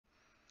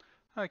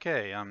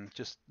Okay, I'm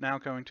just now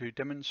going to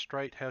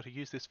demonstrate how to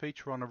use this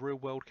feature on a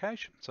real-world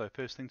cache. So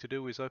first thing to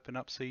do is open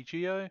up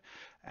CGeo,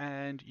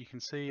 and you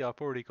can see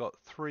I've already got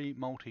 3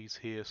 multis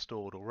here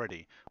stored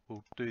already.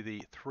 We'll do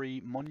the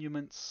 3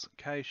 monuments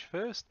cache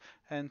first,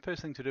 and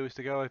first thing to do is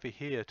to go over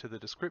here to the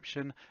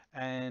description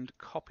and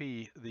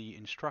copy the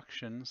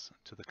instructions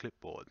to the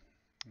clipboard.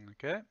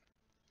 Okay.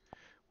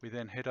 We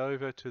then head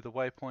over to the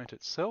waypoint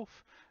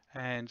itself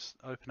and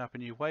open up a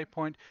new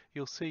waypoint.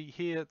 You'll see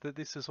here that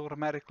this is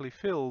automatically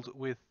filled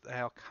with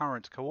our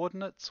current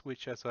coordinates,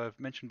 which, as I've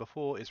mentioned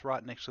before, is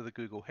right next to the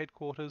Google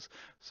headquarters.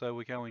 So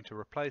we're going to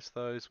replace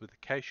those with the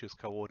cache's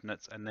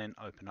coordinates and then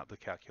open up the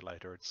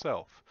calculator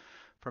itself.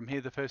 From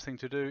here, the first thing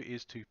to do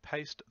is to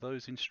paste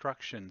those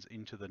instructions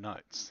into the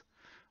notes.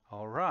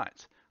 All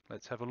right.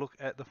 Let's have a look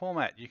at the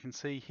format. You can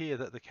see here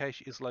that the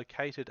cache is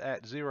located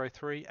at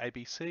 03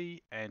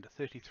 ABC and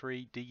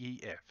 33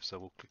 DEF. So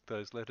we'll click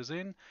those letters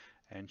in,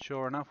 and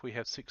sure enough, we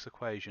have 6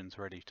 equations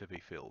ready to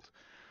be filled.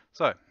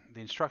 So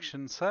the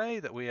instructions say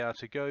that we are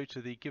to go to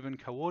the given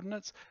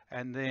coordinates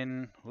and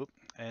then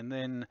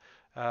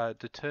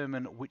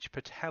determine which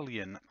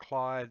battalion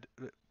Clyde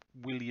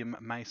William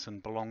Mason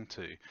belonged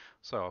to.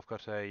 So I've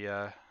got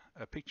a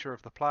picture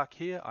of the plaque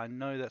here. I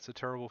know that's a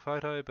terrible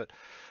photo, but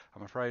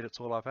I'm afraid it's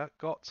all I've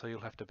got, so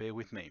you'll have to bear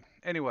with me.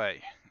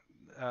 Anyway,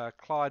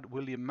 Clyde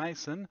William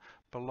Mason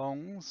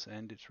belongs,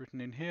 and it's written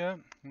in here,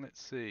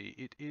 let's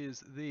see,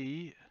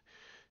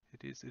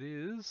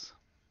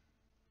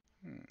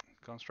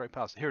 gone straight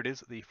past. Here it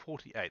is, the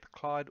 48th.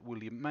 Clyde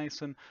William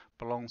Mason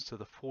belongs to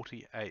the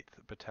 48th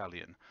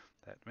Battalion.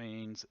 That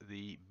means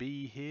the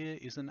B here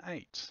is an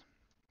 8.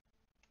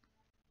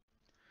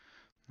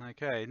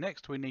 Okay,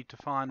 next we need to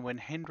find when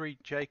Henry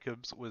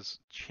Jacobs was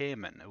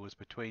chairman. It was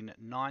between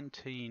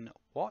 19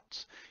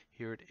 what?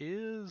 Here it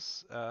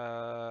is.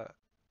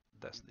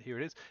 Here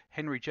it is.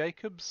 Henry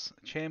Jacobs,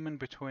 chairman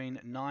between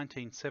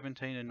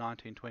 1917 and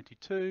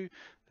 1922.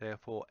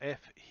 Therefore, F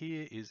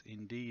here is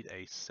indeed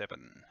a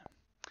 7.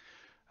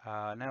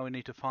 Now we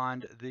need to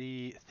find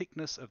the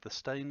thickness of the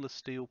stainless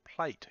steel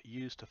plate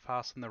used to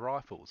fasten the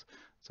rifles.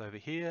 So over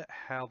here,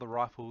 how the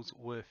rifles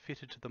were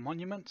fitted to the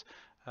monument.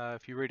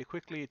 If you read it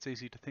quickly, it's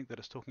easy to think that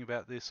it's talking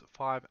about this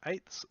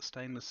 5/8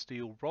 stainless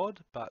steel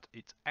rod, but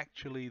it's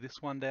actually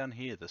this one down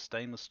here, the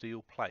stainless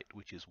steel plate,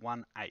 which is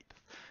 1/8.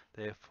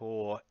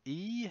 Therefore,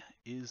 E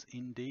is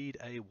indeed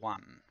a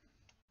 1.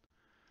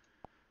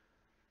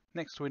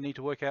 Next, we need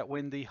to work out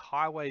when the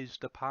Highways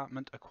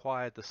Department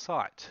acquired the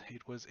site.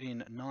 It was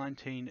in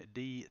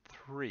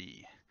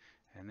 19D3.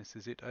 And this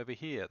is it over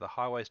here. The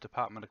Highways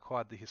Department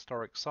acquired the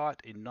historic site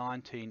in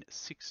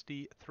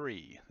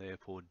 1963.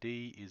 Therefore,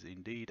 D is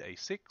indeed a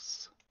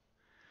 6.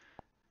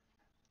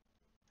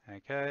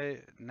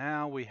 Okay,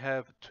 now we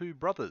have 2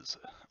 brothers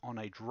on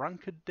a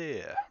drunkard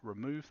dare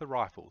remove the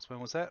rifles.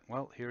 When was that?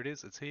 Well, here it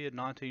is. It's here,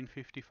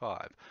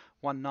 1955.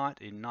 One night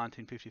in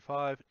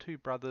 1955, 2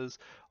 brothers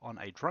on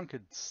a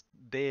drunkard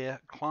dare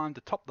climbed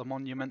atop the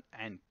monument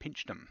and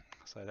pinched them.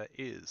 So that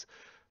is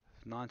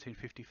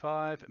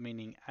 1955,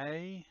 meaning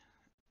A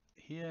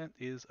here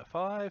is a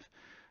 5.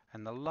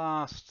 And the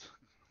last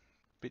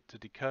bit to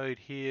decode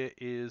here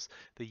is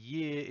the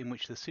year in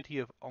which the city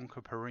of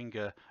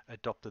Onkaparinga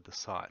adopted the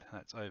site.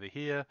 That's over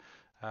here.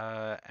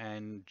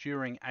 And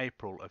during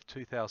April of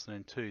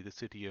 2002, the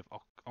city of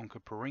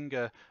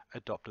Onkaparinga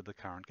adopted the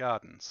current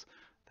gardens.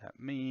 That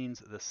means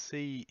the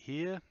C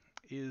here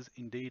is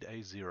indeed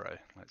a 0.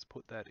 Let's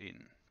put that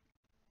in.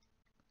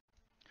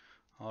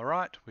 All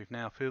right, we've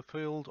now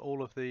fulfilled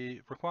all of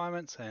the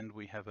requirements and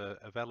we have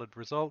a valid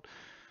result.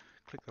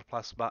 Click the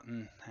plus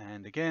button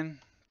and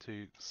again,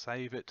 to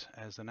save it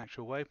as an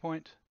actual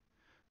waypoint.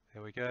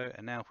 There we go.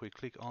 And now if we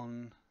click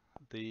on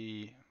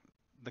the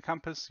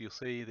compass, you'll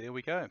see there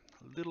we go.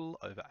 A little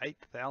over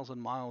 8,000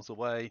 miles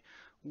away,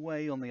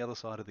 way on the other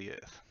side of the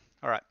Earth.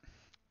 All right.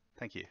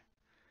 Thank you.